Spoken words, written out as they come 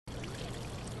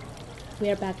We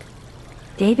are back.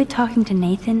 David talking to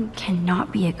Nathan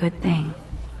cannot be a good thing.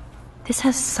 This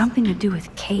has something to do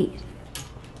with Kate.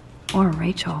 Or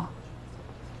Rachel.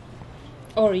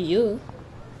 Or you.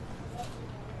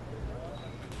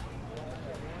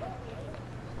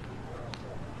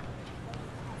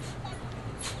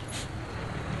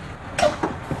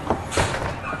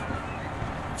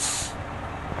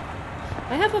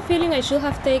 I have a feeling I should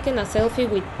have taken a selfie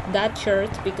with that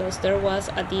shirt because there was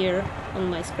a deer on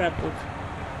my scrapbook.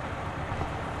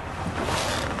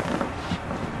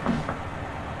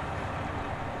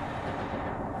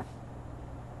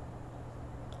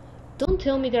 Don't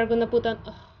tell me they're gonna put an...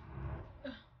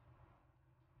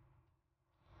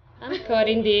 I'm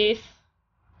cutting this.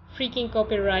 Freaking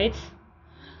copyrights.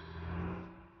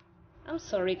 I'm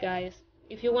sorry guys.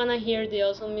 If you wanna hear the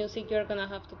awesome music, you're gonna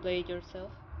have to play it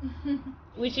yourself.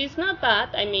 Which is not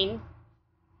bad, I mean,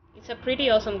 it's a pretty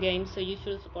awesome game, so you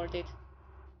should support it.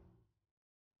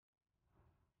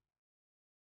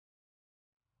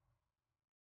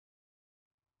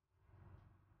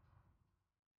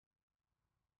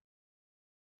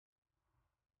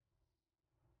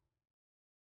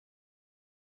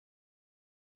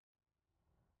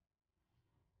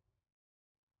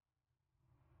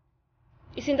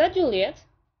 Isn't that Juliet?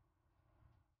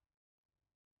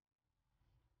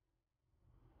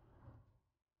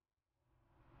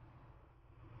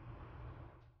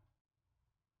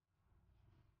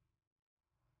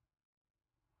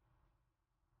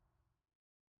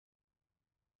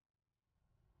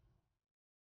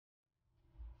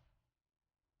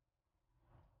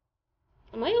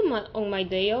 Am I on my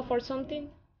day off or something?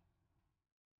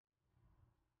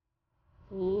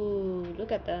 Ooh,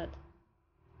 look at that.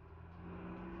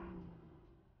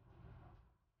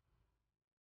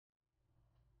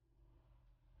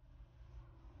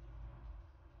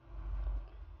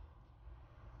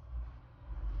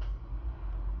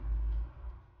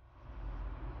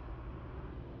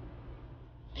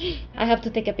 I have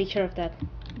to take a picture of that.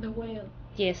 The whale.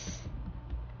 Yes.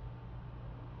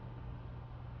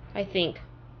 I think.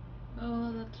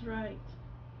 Oh, that's right.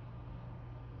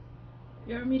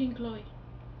 You're meeting Chloe.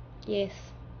 Yes.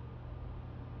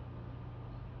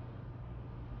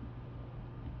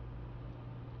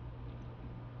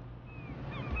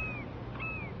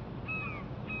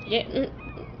 Yeah.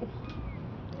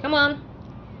 Come on.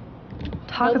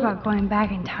 Talk about going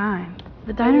back in time.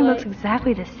 The diner looks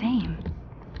exactly the same.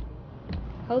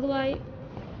 How do I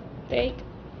take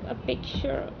a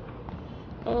picture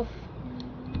of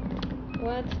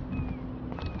what?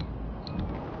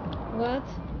 What?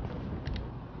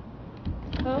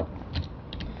 How?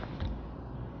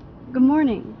 Good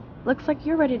morning. Looks like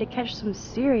you're ready to catch some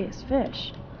serious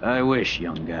fish. I wish,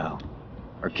 young gal.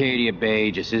 Arcadia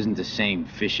Bay just isn't the same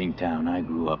fishing town I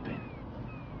grew up in.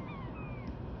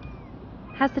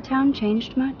 Has the town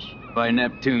changed much? By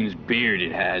Neptune's beard,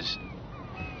 it has.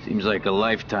 Seems like a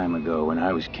lifetime ago when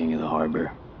I was king of the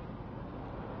harbor.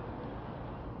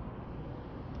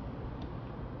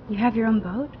 You have your own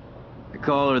boat? I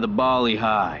call her the Bali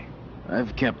High.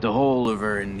 I've kept a hold of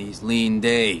her in these lean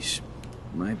days.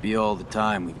 Might be all the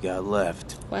time we've got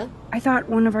left. What? I thought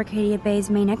one of Arcadia Bay's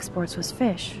main exports was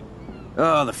fish.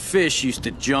 Oh, the fish used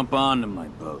to jump onto my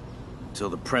boat. Until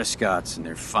the Prescotts and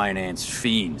their finance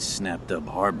fiends snapped up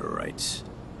harbor rights.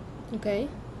 Okay.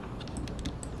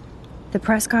 The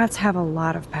Prescotts have a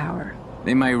lot of power.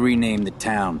 They might rename the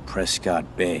town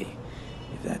Prescott Bay,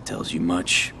 if that tells you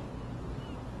much.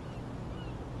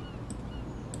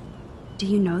 Do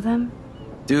you know them?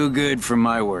 Too good for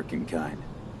my working kind.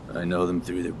 I know them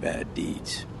through their bad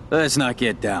deeds. Let's not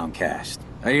get downcast.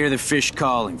 I hear the fish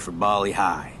calling for Bali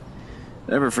High.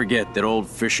 Never forget that old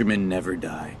fishermen never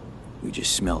die. We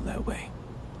just smell that way.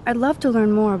 I'd love to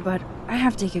learn more, but I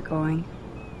have to get going.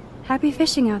 Happy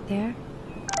fishing out there.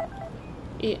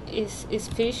 Is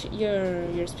fish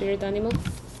your spirit animal?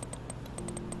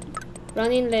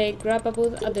 Running late, grab a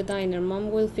booth at the diner.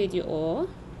 Mom will feed you. Or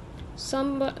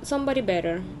somebody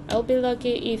better. I'll be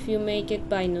lucky if you make it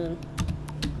by noon.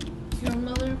 Your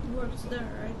mother works there,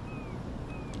 right?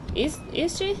 Is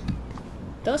she?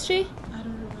 Does she? I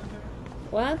don't remember.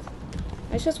 What?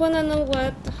 I just wanna know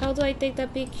how do I take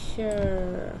that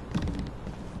picture?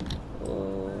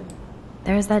 Oh.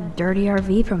 There's that dirty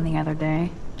RV from the other day.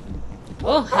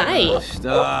 Oh, hi!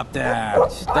 Stop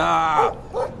that! Stop!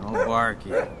 No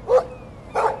barking.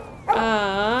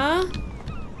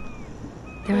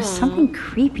 There was something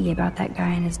creepy about that guy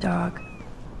and his dog.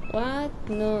 What?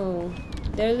 No.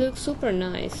 They look super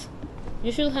nice.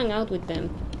 You should hang out with them.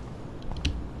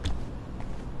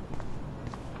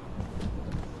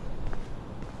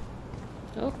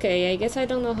 Okay, I guess I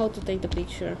don't know how to take the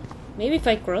picture. Maybe if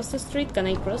I cross the street, can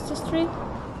I cross the street?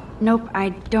 Nope, I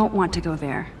don't want to go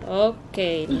there.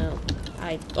 Okay, no.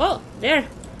 Oh, there!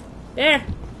 There!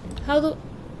 How do...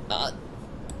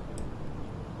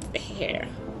 There.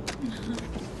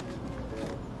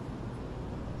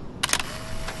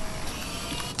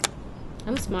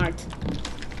 I'm smart.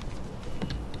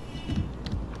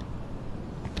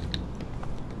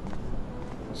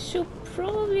 Should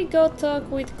probably go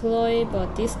talk with Chloe,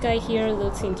 but this guy here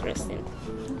looks interesting.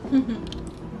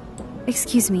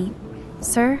 Excuse me,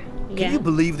 sir? Yeah. Can you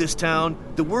believe this town?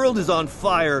 The world is on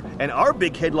fire, and our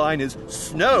big headline is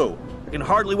snow. I can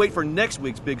hardly wait for next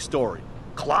week's big story.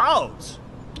 Clouds!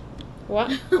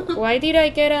 What? Why did I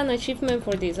get an achievement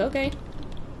for this? Okay.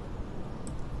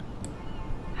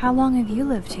 How long have you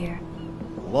lived here?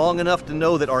 Long enough to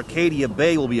know that Arcadia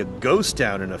Bay will be a ghost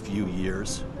town in a few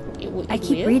years. I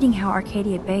keep reading how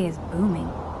Arcadia Bay is booming.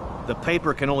 The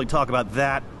paper can only talk about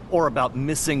that or about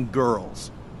missing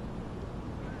girls.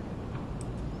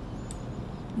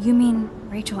 You mean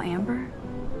Rachel Amber?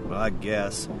 I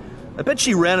guess. I bet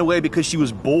she ran away because she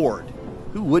was bored.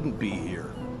 Who wouldn't be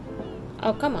here?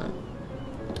 Oh, come on.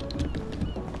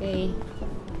 Okay.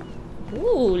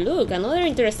 Ooh, look, another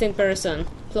interesting person.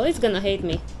 Chloe's gonna hate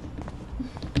me.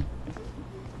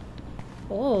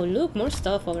 Oh, look, more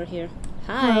stuff over here.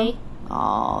 Hi.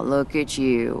 Oh, look at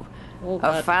you. Oh, A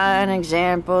God. fine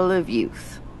example of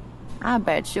youth. I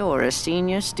bet you're a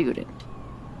senior student.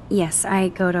 Yes, I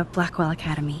go to Blackwell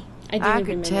Academy. I didn't I could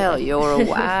remember tell that. you're a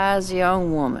wise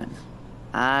young woman.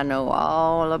 I know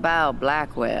all about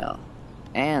Blackwell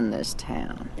and this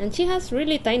town. And she has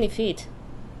really tiny feet.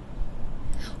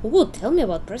 Ooh, tell me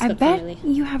about I Prescott bet family.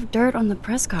 you have dirt on the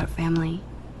Prescott family.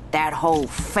 That whole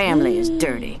family is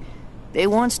dirty. They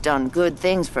once done good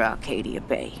things for Arcadia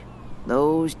Bay.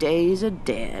 Those days are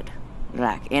dead,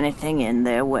 like anything in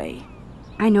their way.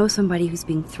 I know somebody who's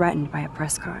being threatened by a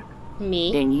Prescott.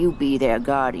 Me? Then you be their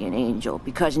guardian angel,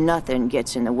 because nothing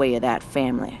gets in the way of that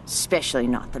family, especially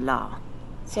not the law.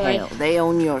 So Hell, they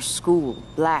own your school,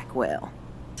 Blackwell.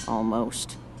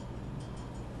 Almost.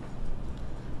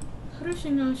 How does she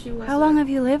know she was How long have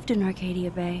you lived in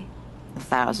Arcadia Bay?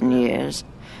 1,000 years.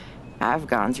 I've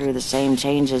gone through the same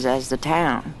changes as the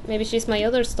town. Maybe she's my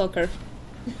other stalker.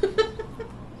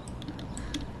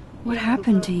 What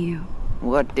happened to you?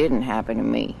 What didn't happen to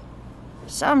me?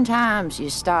 Sometimes you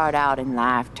start out in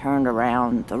life turned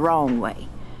around the wrong way.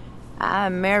 I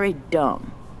married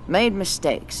dumb, made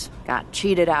mistakes, got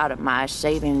cheated out of my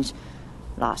savings,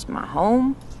 lost my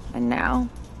home, and now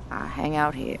I hang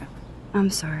out here. I'm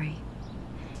sorry.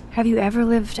 Have you ever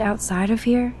lived outside of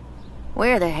here?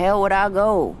 Where the hell would I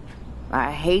go?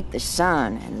 I hate the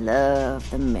sun and love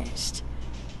the mist.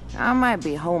 I might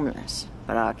be homeless,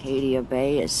 but Arcadia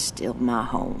Bay is still my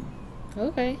home.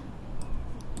 Okay.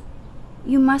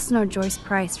 You must know Joyce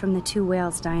Price from the Two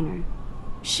Whales Diner.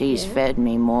 She's fed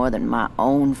me more than my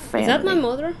own family. Is that my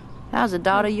mother? How's a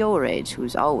daughter your age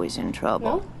who's always in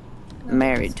trouble? No?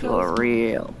 Married to a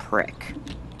real prick.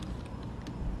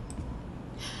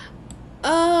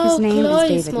 Oh, His name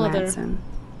Chloe's is David mother. Madsen.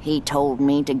 He told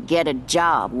me to get a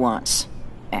job once.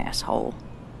 Asshole.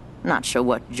 Not sure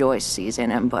what Joyce sees in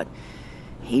him, but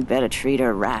he better treat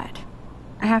her right.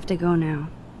 I have to go now.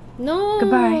 No.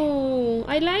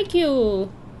 Goodbye. I like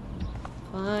you.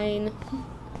 Fine.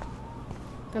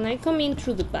 Can I come in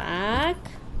through the back?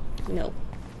 No.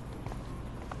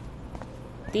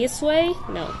 This way?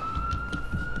 No.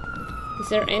 Is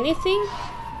there anything?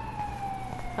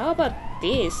 How about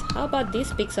this? How about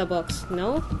this pizza box?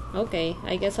 No? Okay,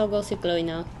 I guess I'll go see Chloe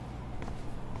now.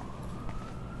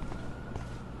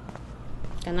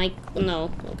 Can I?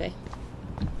 No, okay.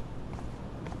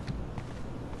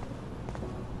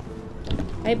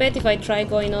 I bet if I try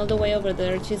going all the way over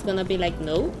there, she's gonna be like,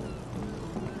 no.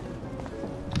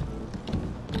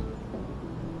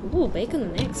 Ooh, bacon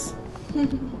and eggs.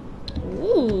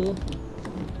 Ooh.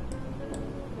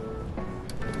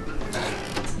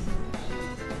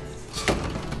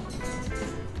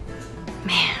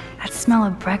 Man, that smell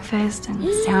of breakfast and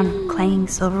the sound of clanging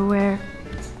silverware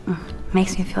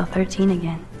makes me feel 13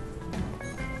 again.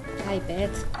 I bet.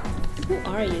 Who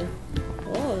are you?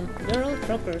 Oh, they're all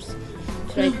truckers.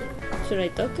 Should I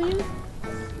talk to you?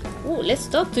 Ooh, let's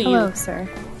talk to Hello, you. sir.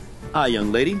 Hi,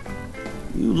 young lady.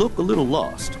 You look a little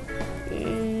lost.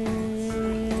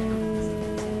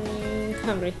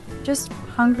 Hungry. Just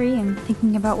hungry and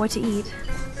thinking about what to eat.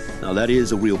 Now, that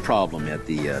is a real problem at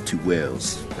the Two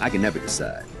Wells. I can never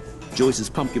decide. Joyce's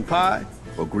pumpkin pie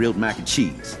or grilled mac and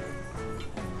cheese?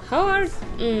 How are...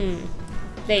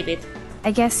 David.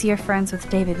 I guess you're friends with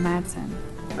David Madsen.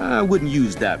 I wouldn't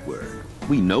use that word.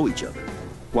 We know each other.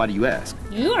 Why do you ask?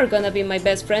 You are gonna be my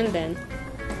best friend then.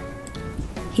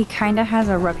 He kinda has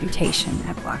a reputation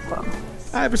at Blackwell.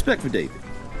 I have respect for David.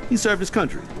 He served his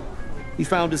country. He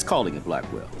found his calling at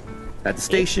Blackwell. At the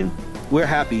station, we're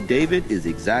happy David is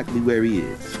exactly where he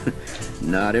is.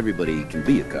 Not everybody can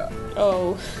be a cop.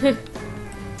 Oh.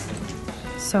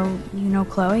 So, you know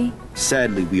Chloe?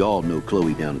 Sadly, we all know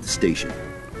Chloe down at the station.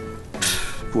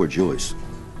 Poor Joyce.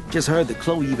 Just heard that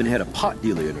Chloe even had a pot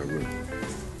dealer in her room.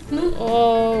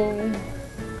 Oh.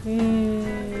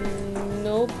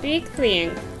 No big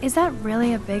thing. Is that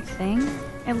really a big thing?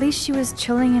 At least she was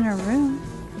chilling in her room.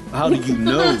 How do you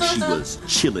know she was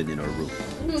chilling in her room?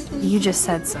 You just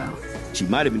said so. She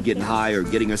might have been getting high or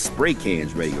getting her spray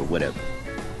cans ready or whatever.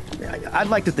 I'd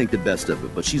like to think the best of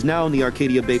it, but she's now in the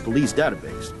Arcadia Bay Police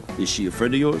database. Is she a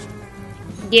friend of yours?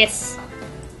 Yes.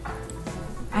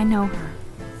 I know her.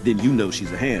 Then you know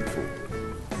she's a handful.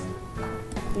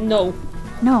 No.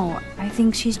 No, I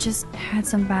think she's just had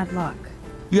some bad luck.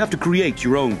 You have to create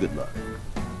your own good luck.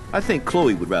 I think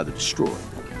Chloe would rather destroy it.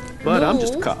 But I'm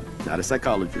just a No. cop, not a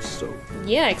psychologist, so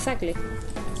Yeah, exactly.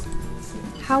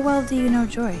 How well do you know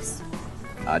Joyce?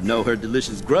 I know her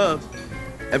delicious grub.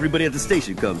 Everybody at the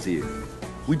station comes here.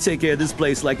 We take care of this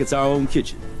place like it's our own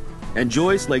kitchen. And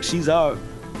Joyce like she's our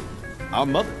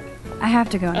mother. I have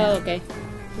to go now. Oh, okay.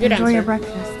 Good Enjoy answer. your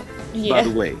breakfast. Yeah. By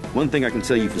the way, one thing I can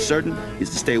tell you for certain is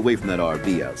to stay away from that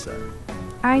RV outside.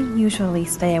 I usually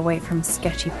stay away from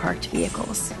sketchy parked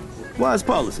vehicles. Wise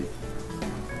policy.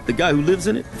 The guy who lives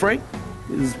in it, Frank,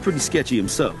 is pretty sketchy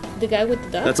himself. The guy with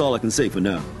the dog? That's all I can say for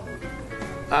now.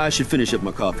 I should finish up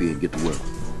my coffee and get to work.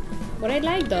 But I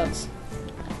like dogs.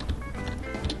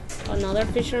 Another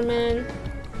fisherman.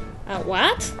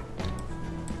 What?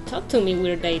 Talk to me,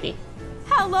 weird lady.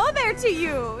 Hello there to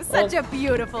you. Such Oh. a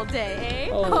beautiful day,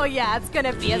 eh? Oh. Oh, yeah, it's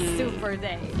gonna be a super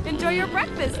day. Enjoy your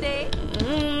breakfast, eh?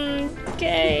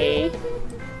 Okay.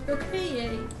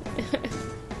 Okay,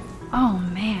 Oh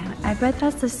man, I bet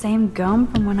that's the same gum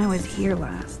from when I was here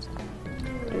last.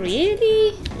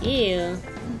 Really? Ew.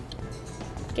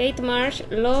 Kate Marsh,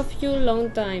 love you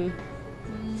long time.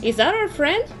 Is that our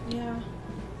friend? yeah.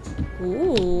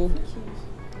 Ooh.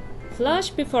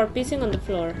 Flush before pissing on the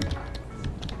floor.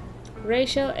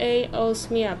 Rachel A owes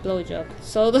me a blowjob.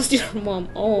 So does your mom.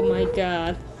 Oh my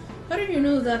god. How did you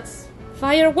know that's...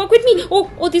 Fire, walk with me!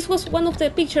 Oh, this was one of the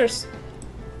pictures.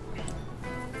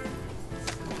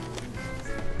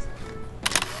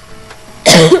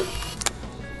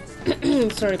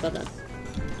 Sorry about that.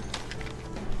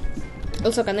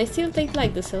 Also, can I still take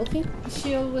like the selfie?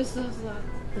 She always does that.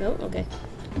 No? Okay.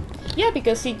 Yeah,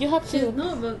 because see, you have to...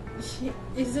 No, but she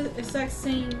is the exact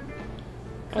same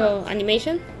Oh,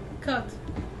 animation? cut.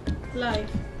 Like,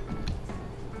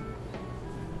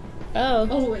 Oh.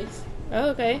 always. Oh,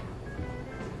 okay.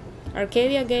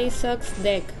 Arcadia Gay sucks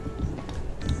dick.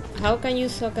 How can you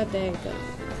suck a dick?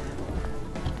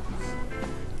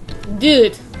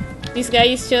 Dude! This guy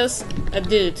is just a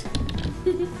dude.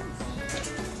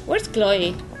 Where's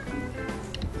Chloe?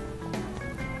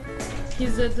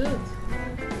 He's a dude.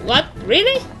 What?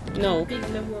 Really? No. Big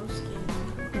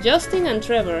Lebowski. Justin and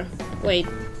Trevor. Wait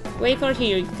for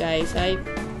here, guys.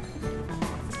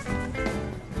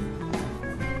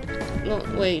 No,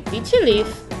 wait. Did she leave?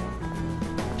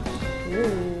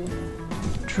 Ooh.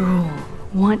 Drool,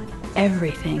 want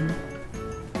everything.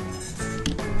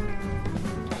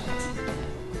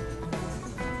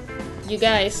 You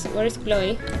guys, where's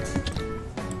Chloe?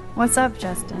 What's up,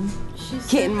 Justin? She's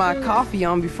Getting my coffee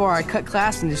on before I cut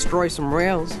class and destroy some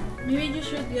rails. Maybe you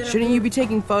should get Shouldn't you be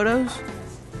taking photos?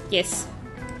 Yes.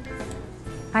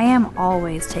 I am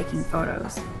always taking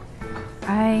photos.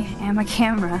 I am a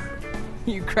camera.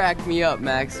 You crack me up,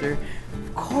 Maxter.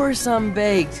 Of course I'm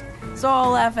baked, so I'll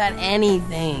laugh at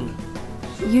anything.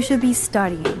 You should be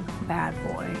studying, bad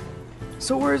boy.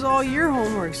 So where's all your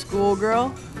homework,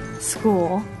 schoolgirl?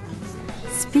 School.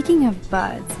 Speaking of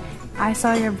buds, I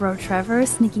saw your bro Trevor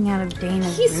sneaking out of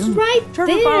Dana's He's room. right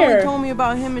Trevor finally there. told me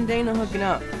about him and Dana hooking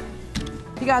up.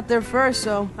 He got there first,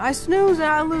 so I snooze and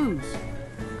I lose.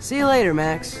 See you later,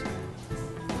 Max.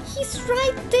 He's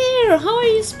right there. How are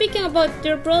you speaking about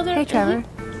your brother? Hey, Trevor.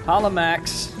 Holla,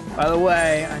 Max. By the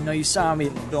way, I know you saw me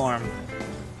in the dorm.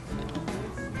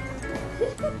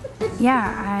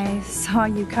 Yeah, I saw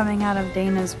you coming out of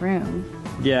Dana's room.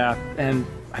 Yeah, and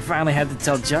I finally had to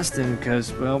tell Justin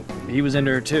because, well, he was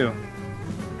into her too.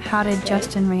 How did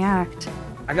Justin react?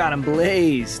 I got him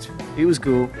blazed. He was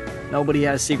cool. Nobody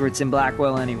has secrets in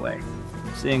Blackwell anyway.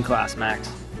 See you in class,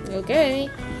 Max. Okay.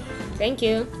 Thank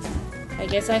you. I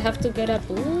guess I have to get a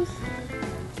booth.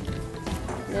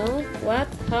 No? What?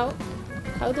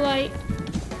 How do I...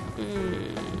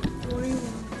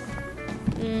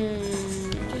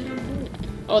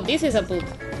 Oh, this is a boot.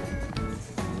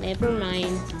 Never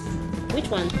mind. Which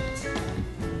one?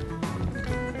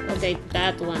 Okay,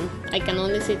 that one. I can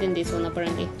only sit in this one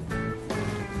apparently.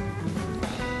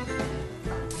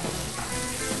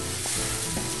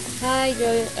 Hi,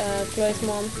 Chloe's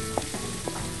mom.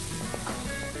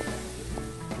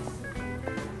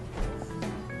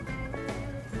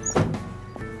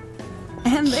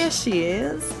 And there she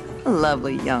is. A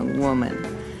lovely young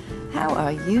woman. How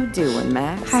are you doing,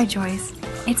 Max? Hi, Joyce.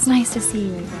 It's nice to see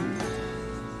you again.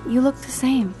 You look the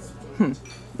same.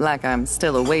 Like I'm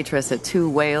still a waitress at Two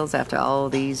Whales after all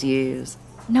these years.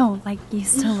 No, like you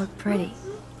still look pretty.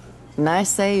 Nice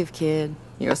save, kid.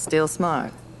 You're still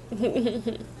smart.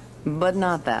 But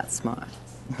not that smart.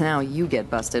 Now you get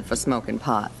busted for smoking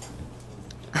pot.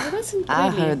 I wasn't I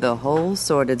really. heard the whole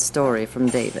sordid story from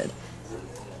David.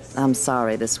 I'm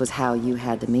sorry this was how you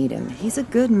had to meet him. He's a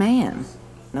good man,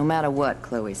 no matter what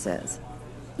Chloe says.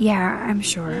 Yeah, I'm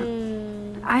sure.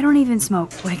 I don't even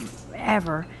smoke, like,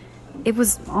 ever. It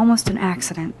was almost an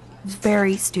accident. It was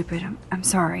very stupid. I'm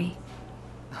sorry.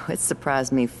 It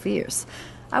surprised me fierce.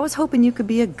 I was hoping you could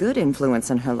be a good influence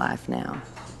in her life now.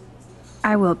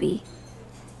 I will be.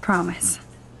 Promise.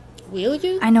 Will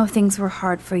you? I know things were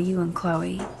hard for you and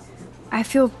Chloe. I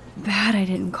feel bad I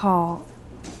didn't call.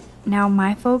 Now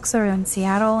my folks are in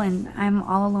Seattle and I'm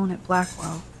all alone at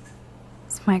Blackwell.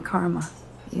 It's my karma.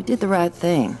 You did the right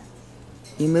thing.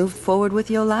 You moved forward with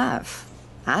your life.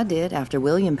 I did after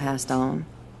William passed on.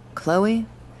 Chloe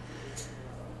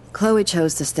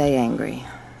chose to stay angry.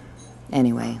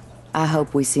 Anyway, I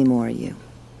hope we see more of you.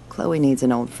 Chloe needs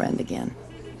an old friend again.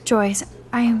 Joyce,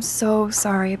 I am so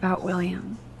sorry about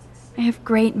William. I have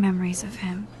great memories of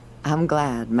him. I'm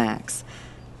glad, Max.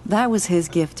 That was his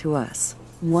gift to us.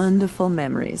 Wonderful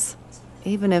memories.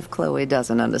 Even if Chloe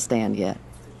doesn't understand yet.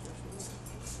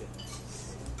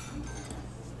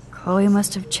 Chloe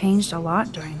must have changed a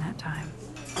lot during that time.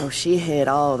 Oh, she hit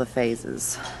all the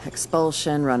phases.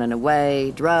 Expulsion, running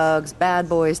away, drugs, bad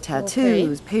boys,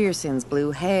 tattoos, piercings,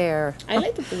 blue hair. I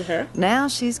like the blue hair. Now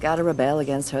she's got to rebel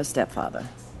against her stepfather.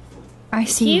 I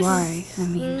see He's why. I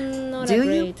mean, not Do a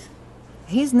you? great.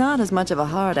 He's not as much of a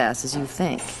hard ass as you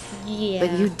think. Yeah.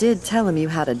 But you did tell him you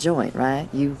had a joint, right?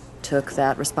 You took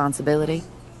that responsibility?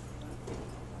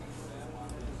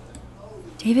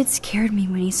 David scared me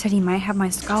when he said he might have my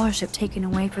scholarship taken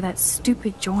away for that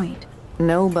stupid joint.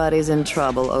 Nobody's in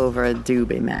trouble over a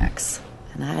doobie, Max.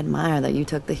 And I admire that you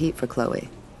took the heat for Chloe.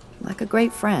 Like a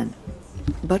great friend.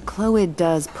 But Chloe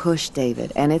does push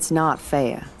David, and it's not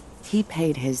fair. He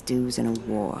paid his dues in a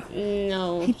war.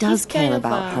 No. He does he's kind care of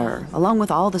about her, along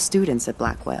with all the students at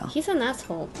Blackwell. He's an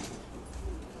asshole.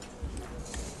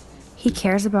 He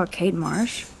cares about Kate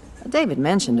Marsh? David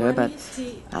mentioned her, but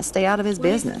he- I stay out of his what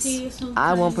if business. he is some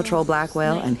I won't kind patrol of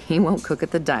Blackwell, snake? and he won't cook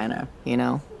at the diner, you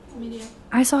know? Media.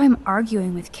 I saw him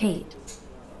arguing with Kate.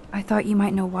 I thought you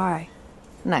might know why.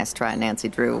 Nice try, Nancy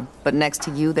Drew. But next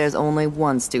to you, there's only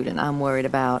one student I'm worried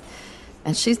about.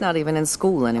 And she's not even in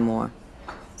school anymore.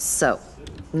 So,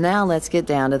 now let's get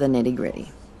down to the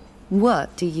nitty-gritty.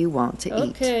 What do you want to eat?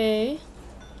 Okay.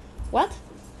 What?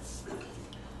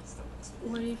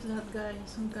 What if that guy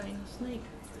is some kind of snake?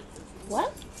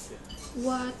 What?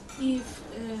 What if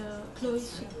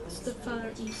Chloe's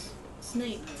stepfather is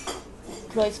Snape?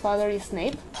 Chloe's father is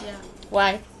Snape? Yeah,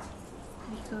 Why?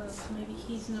 because maybe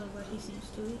he's not what he seems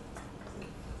to be.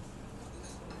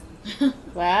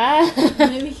 What?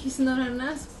 Maybe he's not an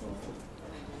asshole.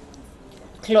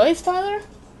 Chloe's father?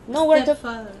 No, where the...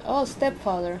 Stepfather. Oh,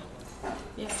 stepfather.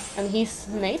 Yeah, And he's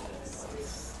Snape?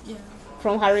 yeah.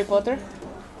 From Harry Potter?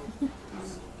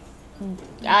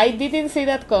 I didn't see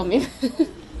that coming.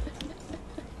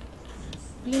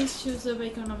 Please choose a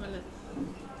bacon omelette.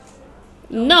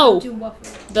 No! Belgian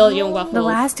waffle. Belgian waffles. The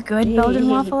last good Belgian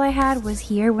waffle I had was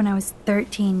here when I was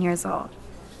 13 years old.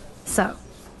 So,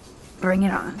 bring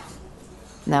it on.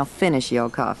 Now finish your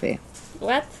coffee.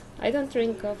 What? I don't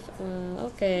drink coffee.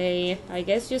 Okay. I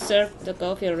guess you served the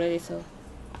coffee already, so...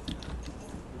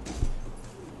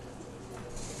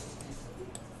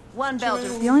 One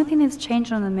Belgian. The only thing that's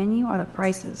changed on the menu are the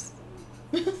prices.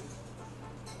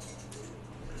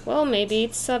 Well, maybe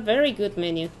it's a very good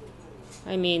menu.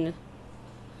 I mean...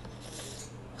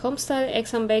 Homestyle,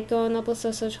 eggs and bacon, apple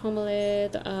sausage,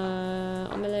 omelette,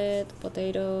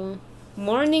 potato...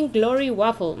 Morning Glory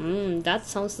waffle. That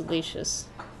sounds delicious.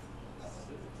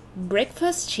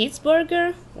 Breakfast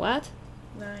cheeseburger? What?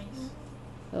 Nice.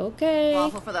 Okay.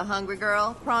 Waffle for the hungry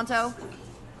girl. Pronto?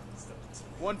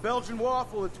 One Belgian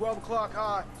waffle at 12 o'clock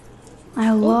high.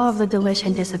 I love the delicious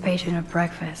anticipation of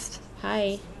breakfast.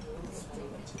 Hi.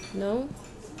 No?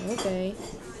 Okay.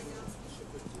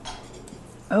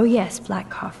 Oh yes, black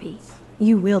coffee.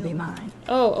 You will be mine.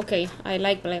 Oh, okay. I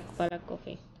like black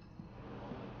coffee.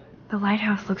 The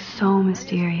lighthouse looks so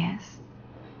mysterious.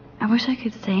 I wish I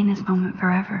could stay in this moment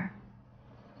forever.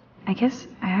 I guess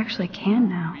I actually can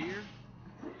now.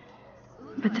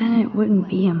 But then it wouldn't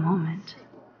be a moment.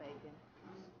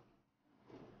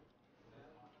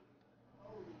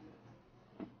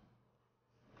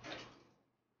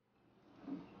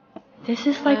 This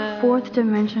is like fourth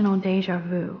dimensional deja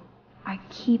vu. I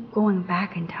keep going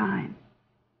back in time.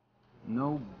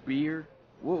 No beer?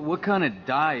 What kind of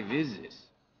dive is this?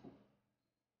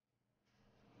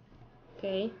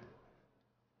 Okay.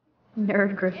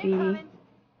 Nerd graffiti.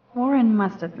 Warren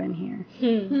must have been here.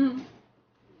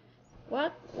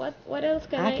 What else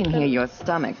can I can hear your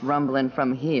stomach rumbling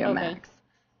from here, Okay. Max.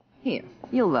 Here,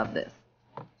 you'll love this.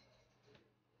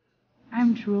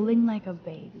 I'm drooling like a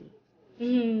baby.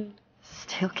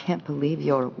 Still can't believe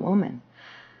you're a woman.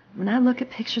 When I look at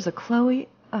pictures of Chloe,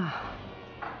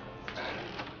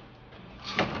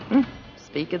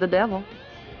 speak of the devil.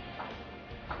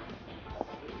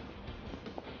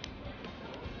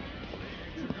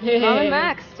 Mom and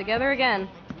Max, together again.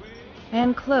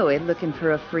 And Chloe looking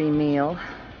for a free meal.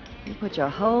 You put your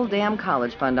whole damn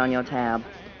college fund on your tab.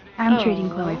 I'm treating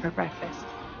Chloe for breakfast.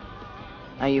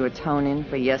 Are you atoning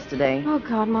for yesterday? Oh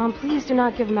God, Mom, please do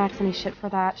not give Max any shit for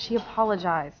that. She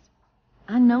apologized.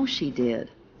 I know she did.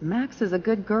 Max is a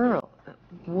good girl.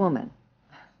 Woman.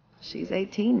 She's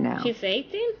 18 now. She's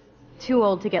 18? Too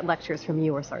old to get lectures from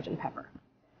you or Sergeant Pepper.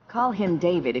 Call him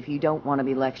David if you don't want to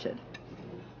be lectured.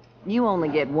 You only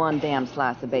get one damn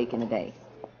slice of bacon a day.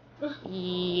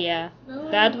 Yeah,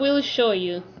 that will show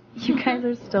you. You guys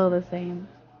are still the same.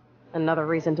 Another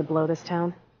reason to blow this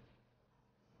town.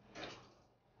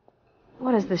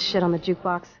 What is this shit on the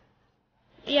jukebox?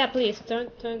 Yeah, please,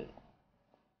 turn.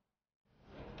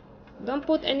 Don't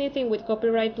put anything with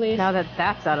copyright, please. Now that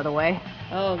that's out of the way.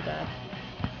 Oh, God.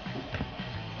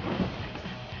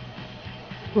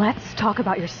 Let's talk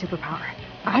about your superpower.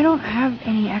 I don't have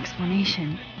any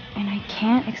explanation, and I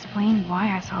can't explain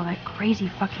why I saw that crazy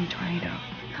fucking tornado.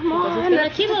 Come Because it's on, gonna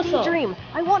it's kill just us a all. dream.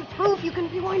 I want proof you can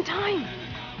rewind time.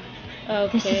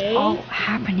 Okay. This is all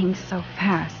happening so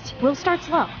fast. We'll start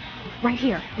slow. Right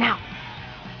here, now.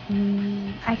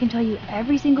 I can tell you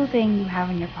every single thing you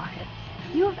have in your pocket.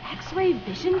 You have X-ray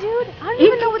vision, dude? I don't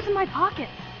even know what's in my pocket.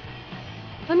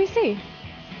 Let me see.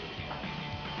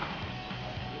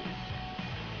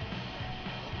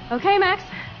 Okay, Max.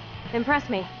 Impress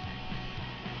me.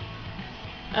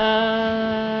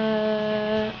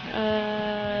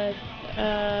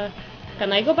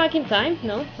 Can I go back in time?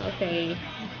 No? Okay.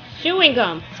 Chewing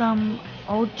gum. Some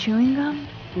old chewing gum?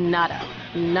 Nada.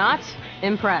 Not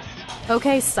impressed.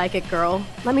 Okay, psychic girl.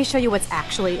 Let me show you what's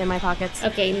actually in my pockets.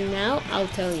 Okay, now I'll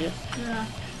tell you. Yeah.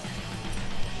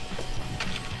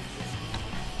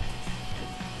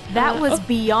 That was oh.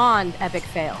 beyond epic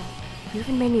fail. You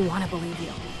even made me want to believe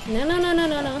you.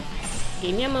 No.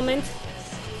 Give me a moment.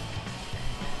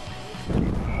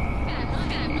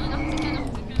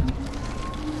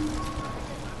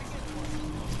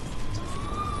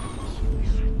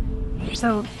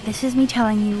 So, this is me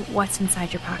telling you what's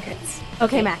inside your pockets.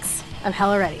 Okay, Max. I'm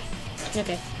hella ready.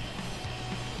 Okay.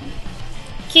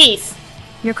 Keys.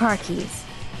 Your car keys.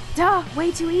 Duh,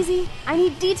 way too easy. I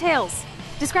need details.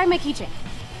 Describe my keychain.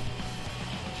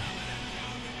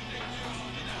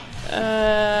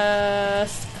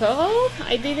 Skull?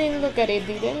 I didn't look at it,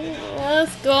 did I?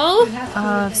 Skull?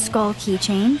 Skull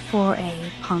keychain for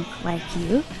a punk like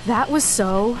you. That was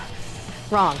so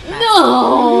wrong.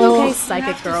 No! Okay,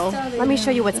 psychic girl. Let me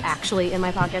show you what's actually in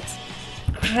my pockets.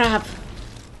 Crap.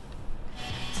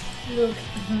 Look.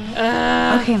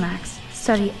 Okay, Max.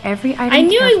 Study every item I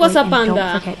knew it was a carefully and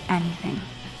panda. Don't forget anything.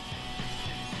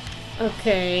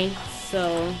 Okay,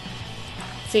 so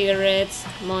cigarettes,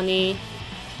 money,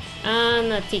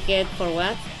 and a ticket for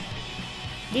what?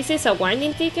 This is a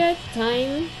warning ticket.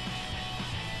 Time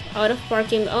out of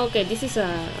parking. Okay, this is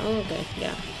a. Okay,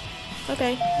 yeah.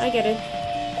 Okay, I get it.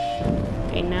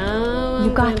 Okay, now You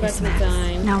I'm got going this, back Max. in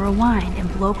time. Now rewind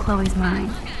and blow Chloe's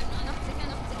mind.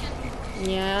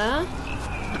 Yeah.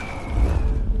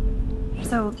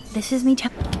 So, this is me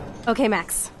Okay,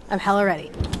 Max. I'm hella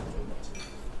ready.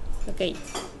 Okay.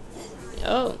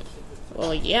 Oh.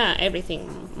 Well, yeah,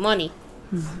 everything. Money.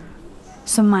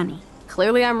 some money.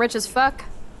 Clearly I'm rich as fuck.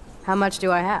 How much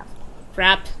do I have?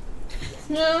 Crap.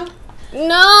 No.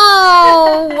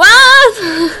 No!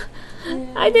 What?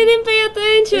 I didn't pay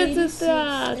attention to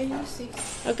that.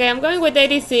 86. Okay, I'm going with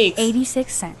 86.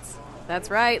 86 cents. That's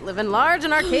right, living large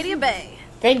in Arcadia Bay.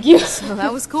 Thank you. So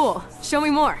that was cool. Show me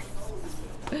more.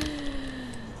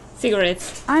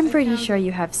 Cigarettes. I'm pretty sure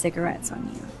you have cigarettes on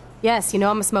you. Yes, you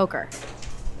know I'm a smoker.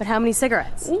 But how many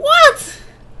cigarettes? What?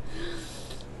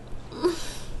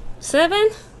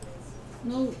 7?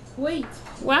 No, wait.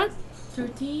 What?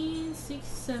 13, 6,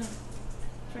 7.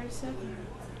 Try 7.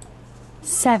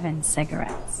 7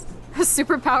 cigarettes. A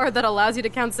superpower that allows you to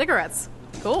count cigarettes.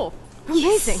 Cool.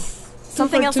 Amazing.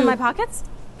 Something else in my pockets?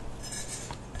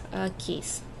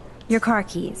 Keys. Your car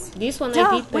keys. This one Duh,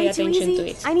 I did pay way too attention easy. to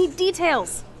it. I need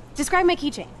details. Describe my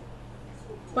keychain.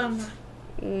 Panda.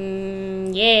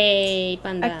 Yay,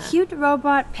 panda. A cute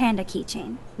robot panda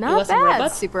keychain. Not was a bad,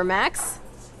 robot? Supermax.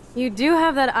 You do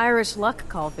have that Irish luck,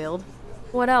 Caulfield.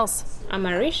 What else? I'm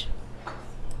Irish.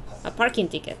 A parking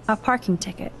ticket. A parking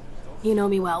ticket. You know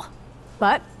me well.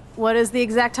 But what is the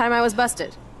exact time I was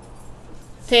busted?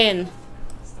 10.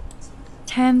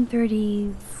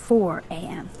 10:34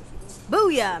 a.m.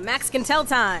 Booyah! Max can tell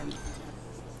time.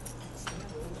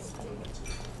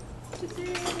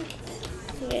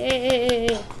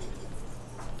 Yay.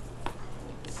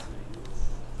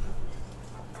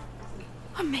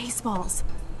 Amazeballs.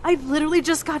 I literally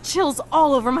just got chills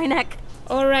all over my neck.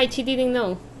 Alright, she didn't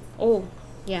know. Oh,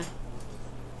 yeah.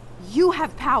 You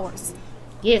have powers.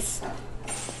 Yes.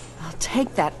 I'll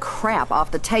take that crap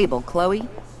off the table, Chloe.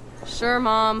 Sure,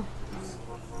 Mom.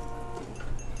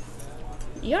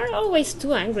 You're always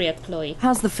too angry at Chloe.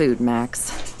 How's the food,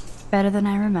 Max? Better than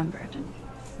I remembered.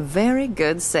 Very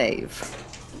good save.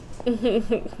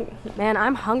 Man,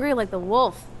 I'm hungry like the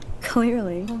wolf.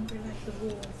 Clearly. Hungry like the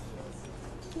wolf.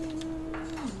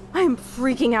 I'm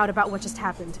freaking out about what just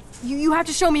happened. You have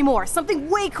to show me more. Something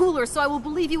way cooler so I will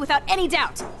believe you without any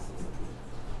doubt.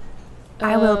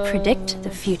 I will predict the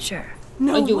future.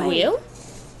 No Oh, you way. will?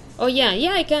 Oh, yeah,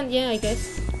 I can, I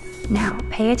guess. Now,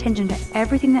 pay attention to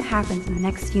everything that happens in the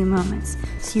next few moments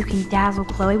so you can dazzle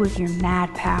Chloe with your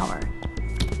mad power.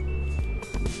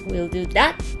 We'll do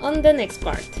that on the next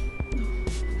part.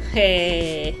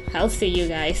 Hey, I'll see you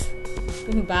guys.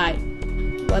 Bye.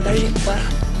 What?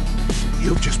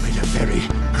 You've just made a very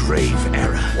grave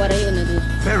error. What are you gonna do?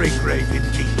 Very grave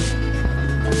indeed.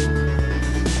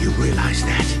 You realize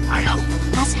that, I hope.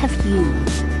 As have you,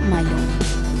 my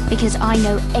lord, because I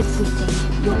know everything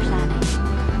you're planning,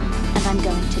 and I'm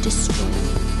going to destroy you.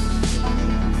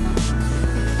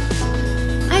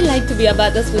 I like to be a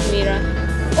badass with Mira.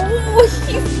 Oh,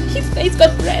 his face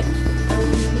got red.